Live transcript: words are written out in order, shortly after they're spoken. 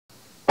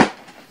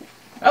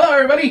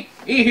everybody,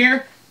 E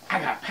here. I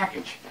got a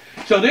package.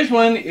 So this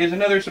one is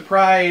another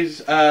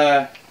surprise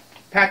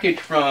package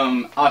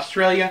from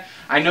Australia.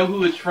 I know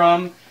who it's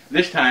from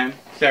this time.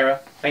 Sarah,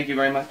 thank you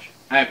very much.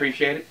 I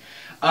appreciate it.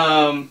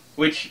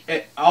 Which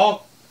it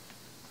all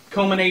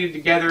culminated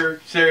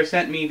together. Sarah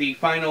sent me the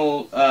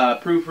final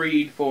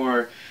proofread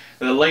for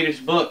the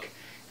latest book,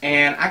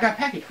 and I got a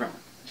package from her.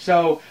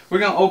 So we're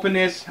going to open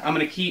this. I'm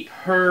going to keep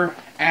her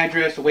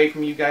address away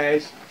from you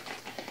guys.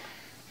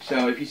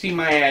 So if you see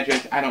my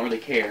address, I don't really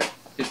care.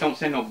 Just don't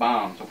send no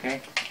bombs,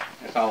 okay?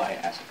 That's all I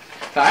ask.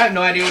 So I have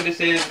no idea what this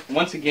is.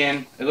 Once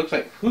again, it looks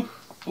like... Ooh,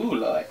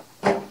 Lord.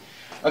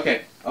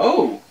 Okay.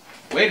 Oh,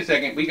 wait a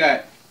second. We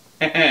got...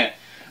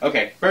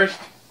 Okay, first,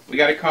 we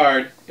got a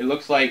card. It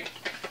looks like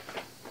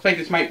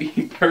this might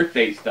be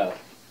birthday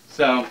stuff.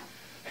 So...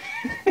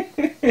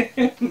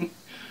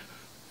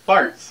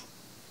 Farts.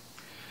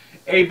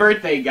 A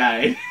birthday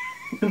guide.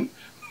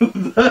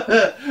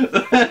 The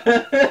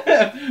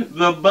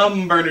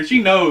bum burner.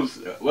 She knows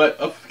what.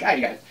 Oh,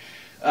 guys,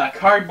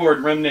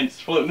 cardboard remnants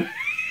floating.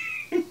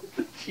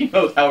 She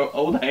knows how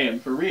old I am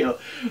for real.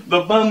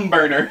 The bum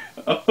burner.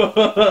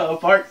 A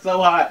fart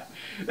so hot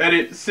that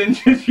it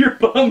singes your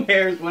bum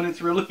hairs when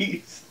it's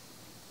released.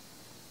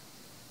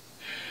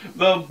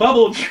 The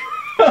bubble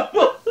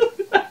trouble.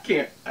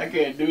 I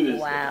can't do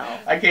this. Wow.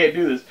 I can't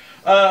do this.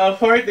 A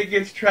fart that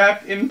gets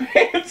trapped in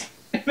pants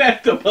and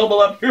has to bubble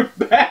up your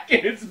back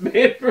and it's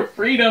made for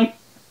freedom.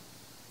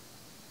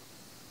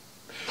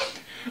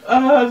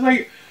 It's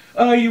like,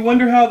 you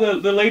wonder how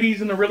the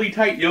ladies in the really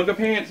tight yoga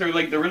pants or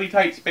like the really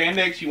tight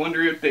spandex, you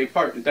wonder if they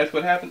fart. That's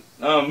what happened.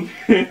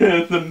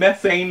 The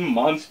methane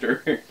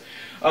monster.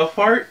 A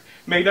fart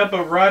made up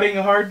of rotting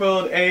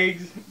hard-boiled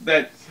eggs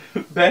that's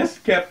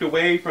best kept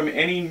away from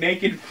any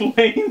naked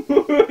flame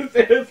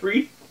at a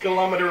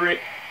 3-kilometer range.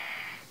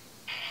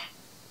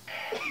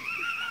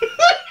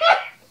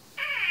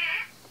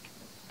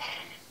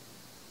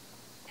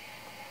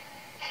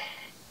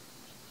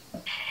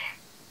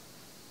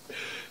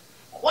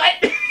 What?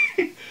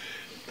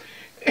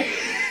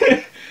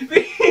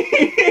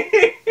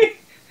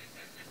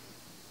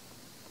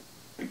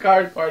 The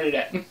card farted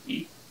at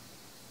me.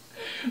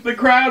 The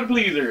crowd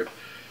pleaser.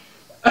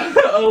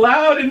 A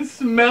loud and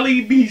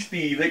smelly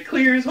beastie that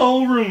clears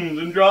whole rooms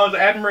and draws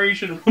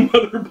admiration from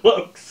other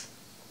blokes.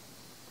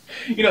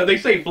 You know, they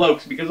say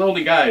blokes because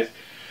only guys.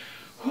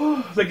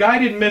 The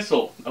guided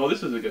missile. Oh,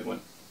 this is a good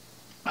one.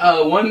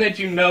 One that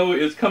you know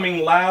is coming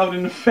loud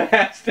and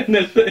fast, and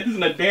there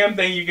isn't a damn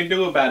thing you can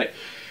do about it.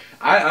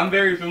 I'm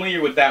very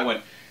familiar with that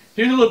one.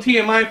 Here's a little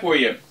TMI for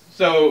you.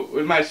 So,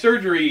 with my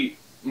surgery,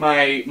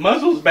 my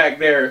muscles back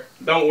there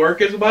don't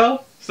work as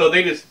well, so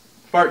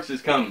farts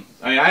just come.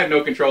 I mean, I have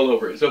no control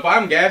over it. So if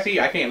I'm gassy,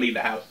 I can't leave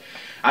the house.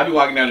 I'll be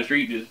walking down the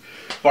street just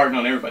farting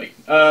on everybody.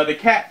 The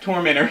cat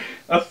tormentor.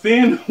 A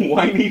thin,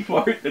 whiny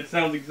fart that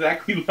sounds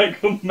exactly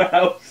like a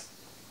mouse.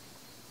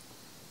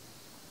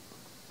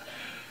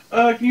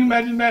 Can you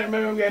imagine that?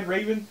 Remember when we had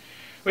Raven?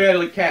 We had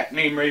a cat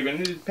named Raven.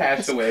 He just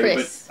passed away.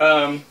 Chris.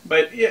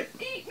 But yeah,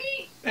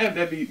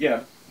 that'd be,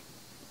 yeah.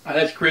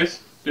 That's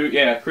Chris. Dude,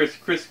 yeah, Chris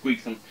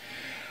squeaks him.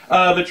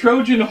 The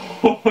Trojan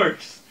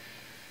horse.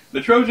 The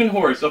Trojan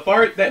horse, a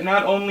fart that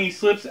not only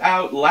slips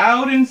out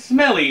loud and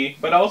smelly,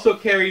 but also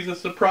carries a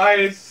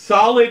surprise,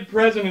 solid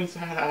presence.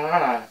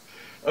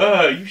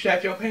 You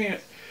shat your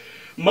pants.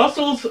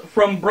 Muscles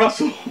from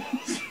Brussels.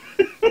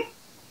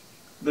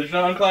 The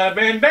Jean-Claude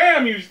Van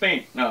Damme you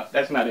stink. No,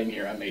 that's not in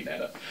here. I made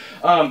that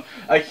up.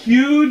 A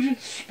huge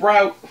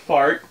sprout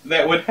fart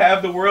that would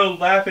have the world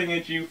laughing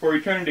at you for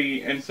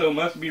eternity and so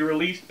must be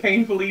released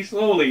painfully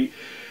slowly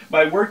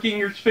by working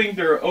your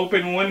sphincter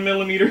open 1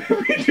 millimeter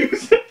every 2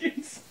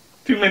 seconds.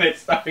 2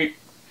 minutes, sorry.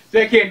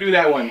 See, I can't do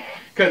that one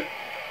because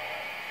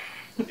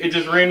it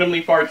just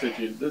randomly farts at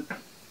you.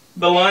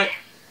 The line...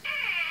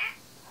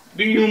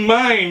 Do you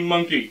mind,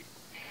 monkey?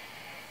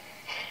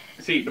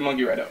 See, the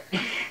monkey right up.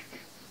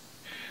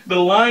 The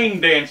line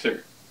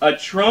dancer. A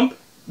trump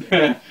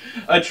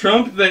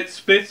that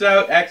spits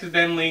out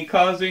accidentally,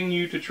 causing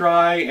you to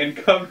try and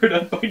cover it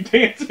up by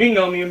dancing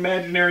on the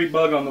imaginary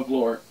bug on the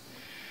floor.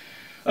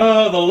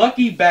 The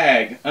lucky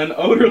bag. An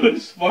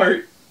odorless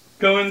fart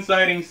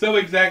coinciding so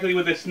exactly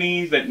with a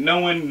sneeze that no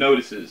one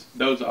notices.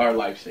 Those are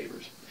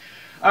lifesavers.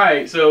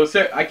 Alright, so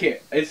Sarah, I can't.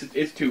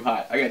 It's too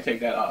hot. I gotta take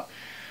that off.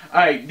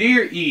 Alright,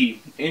 dear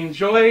E,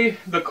 enjoy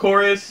the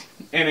chorus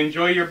and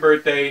enjoy your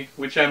birthday,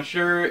 which I'm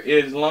sure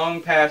is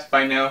long past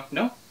by now.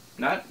 No,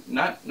 not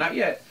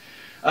yet.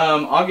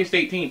 August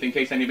 18th, in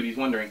case anybody's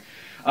wondering.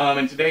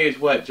 And today is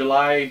what,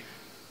 July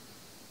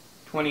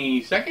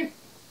 22nd?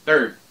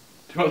 3rd.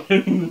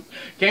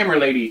 Camera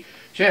lady,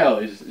 Shell,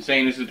 is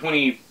saying this is the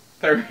 23rd.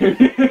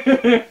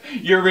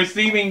 You're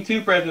receiving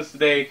 2 presents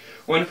today,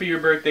 one for your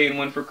birthday and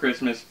one for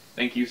Christmas.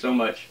 Thank you so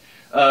much.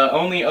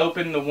 Only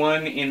open the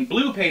one in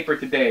blue paper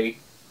today.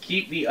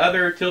 Keep the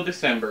other till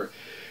December.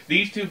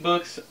 These 2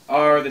 books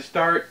are the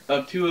start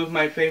of 2 of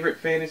my favorite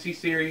fantasy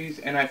series,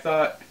 and I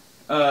thought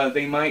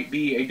they might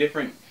be a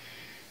different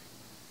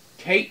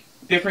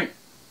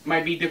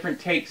might be different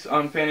takes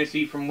on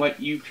fantasy from what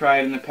you've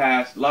tried in the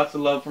past. Lots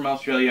of love from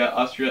Australia.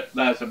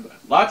 Lots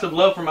of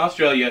love from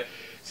Australia.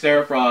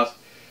 Sarah Frost.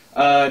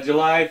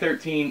 July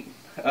 13th,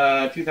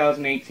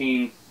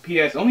 2018.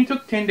 P.S. Only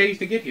took 10 days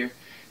to get here.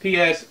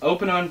 P.S.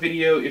 Open on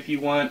video if you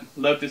want.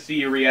 Love to see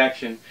your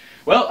reaction.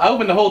 Well, I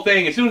opened the whole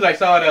thing. As soon as I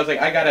saw it, I was like,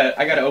 I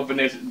gotta open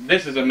this.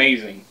 This is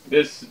amazing.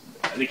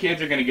 The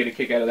kids are gonna get a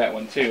kick out of that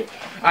one too.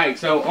 Alright,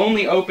 so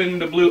only open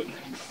the blue.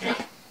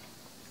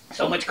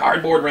 So much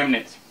cardboard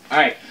remnants.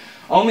 Alright,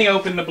 only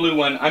open the blue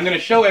one. I'm gonna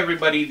show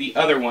everybody the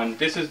other one.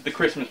 This is the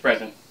Christmas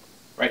present.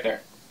 Right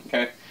there.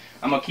 Okay?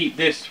 I'm gonna keep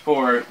this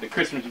for the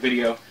Christmas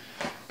video.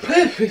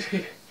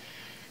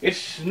 It's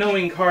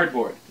snowing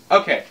cardboard.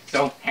 Okay,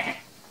 so I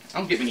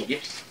don't get many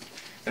gifts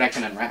that I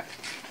can unwrap.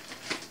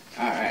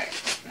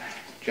 Alright.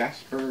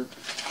 Jasper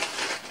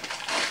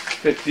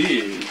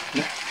Petit.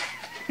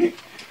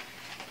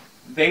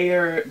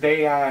 The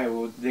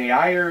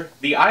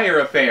Ire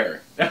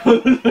Affair.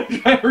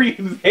 I read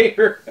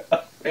their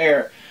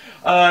affair.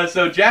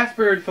 So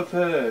Jasper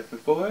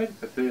Ford.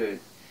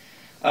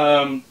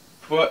 I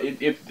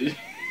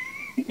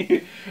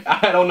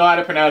don't know how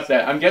to pronounce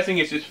that. I'm guessing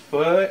it's just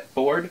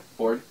Ford.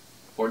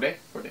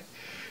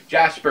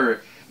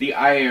 Jasper, the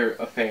Ire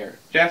Affair.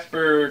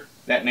 Jasper,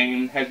 that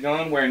name, has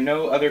gone where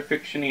no other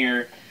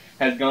fictioneer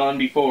has gone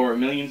before.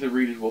 Millions of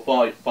readers will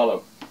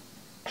follow.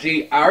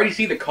 See, I already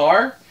see the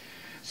car.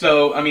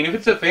 So, I mean, if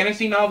it's a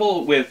fantasy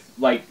novel with,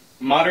 like,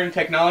 modern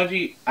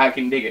technology, I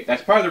can dig it.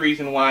 That's part of the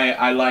reason why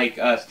I like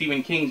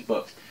Stephen King's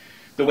books.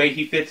 The way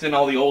he fits in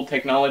all the old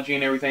technology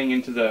and everything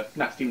into the,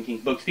 not Stephen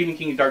King's books, Stephen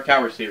King's Dark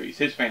Tower series,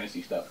 his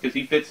fantasy stuff. Because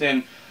he fits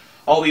in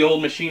all the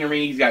old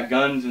machinery, he's got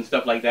guns and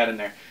stuff like that in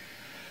there.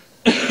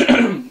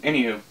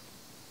 Anywho,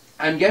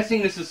 I'm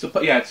guessing this is,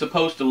 it's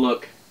supposed to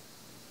look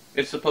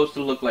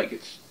like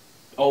it's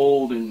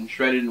old and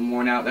shredded and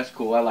worn out. That's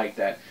cool, I like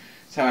that.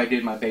 That's how I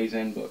did my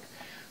Bayzen book.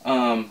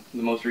 The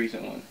most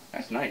recent one.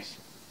 That's nice.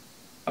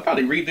 I'll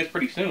probably read this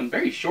pretty soon.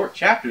 Very short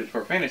chapters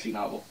for a fantasy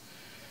novel.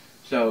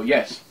 So,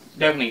 yes,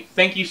 definitely.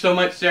 Thank you so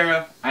much,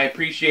 Sarah. I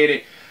appreciate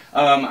it.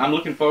 I'm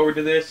looking forward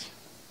to this.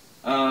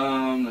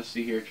 Let's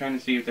see here. Trying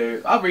to see if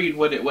there... I'll read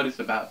what it's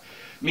about.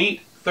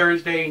 Meet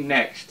Thursday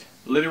Next.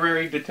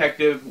 Literary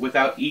detective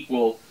without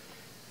equal,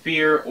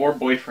 fear, or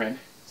boyfriend.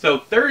 So,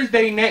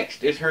 Thursday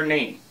Next is her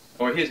name.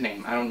 Or his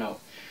name. I don't know.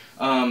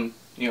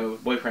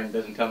 Boyfriend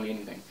doesn't tell me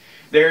anything.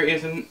 There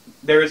is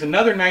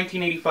another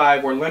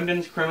 1985 where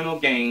London's criminal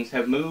gangs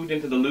have moved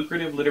into the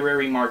lucrative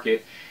literary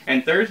market,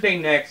 and Thursday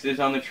Next is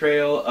on the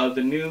trail of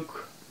the new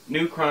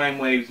crime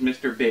wave's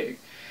Mr. Big.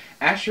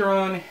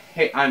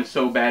 I'm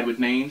so bad with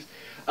names.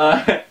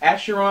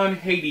 Acheron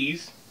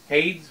Hades,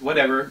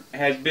 whatever,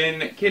 has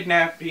been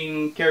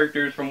kidnapping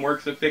characters from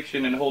works of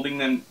fiction and holding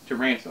them to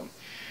ransom.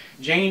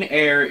 Jane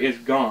Eyre is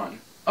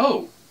gone.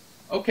 Oh,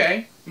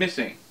 okay,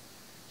 missing.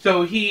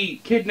 So he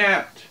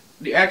kidnapped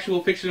the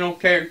actual fictional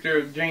character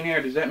of Jane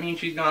Eyre. Does that mean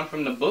she's gone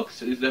from the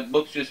books? Is the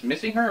books just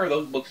missing her, or are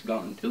those books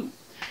gone too?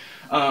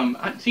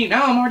 See,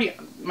 now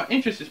my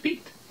interest is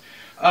piqued.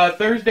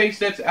 Thursday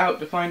sets out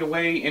to find a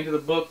way into the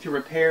book to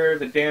repair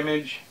the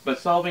damage, but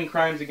solving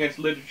crimes against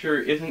literature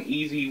isn't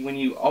easy when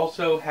you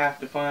also have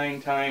to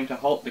find time to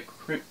halt the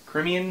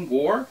Crimean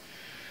War,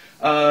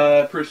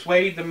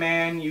 persuade the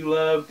man you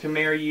love to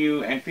marry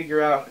you, and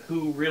figure out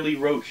who really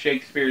wrote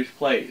Shakespeare's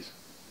plays.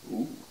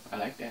 Ooh, I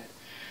like that.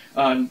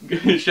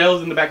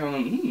 Shell's in the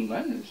background.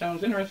 That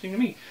sounds interesting to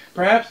me.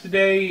 Perhaps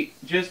today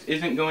just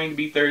isn't going to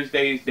be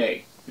Thursday's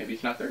day. Maybe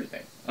it's not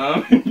Thursday.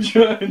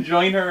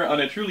 Join her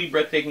on a truly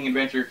breathtaking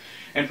adventure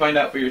and find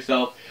out for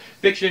yourself.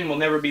 Fiction will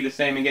never be the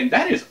same again.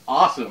 That is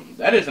awesome.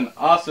 That is an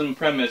awesome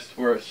premise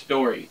for a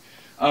story.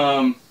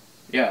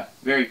 Yeah,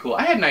 very cool.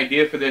 I had an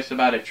idea for this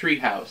about a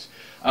treehouse,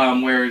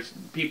 where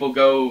people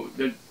go,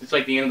 it's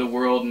like the end of the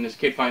world, and this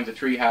kid finds a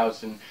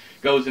treehouse and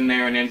goes in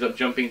there and ends up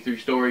jumping through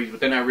stories, but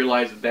then I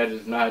realized that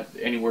is not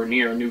anywhere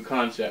near a new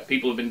concept.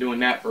 People have been doing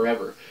that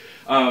forever.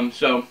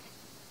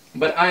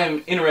 But I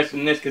am interested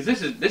in this because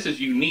this is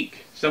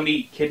unique.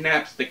 Somebody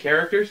kidnaps the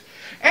characters.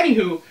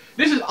 Anywho,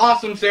 this is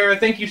awesome, Sarah.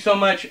 Thank you so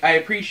much. I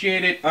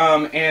appreciate it.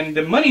 And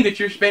the money that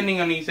you're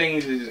spending on these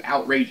things is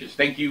outrageous.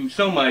 Thank you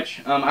so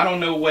much. I don't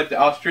know what the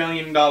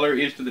Australian dollar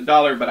is to the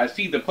dollar, but I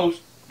see the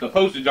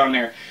postage on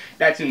there.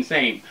 That's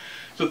insane.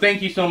 So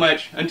thank you so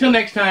much. Until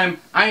next time,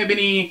 I have been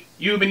E,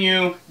 you have been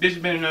you. This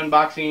has been an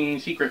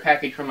unboxing secret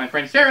package from my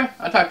friend Sarah.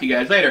 I'll talk to you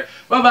guys later.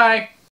 Bye-bye.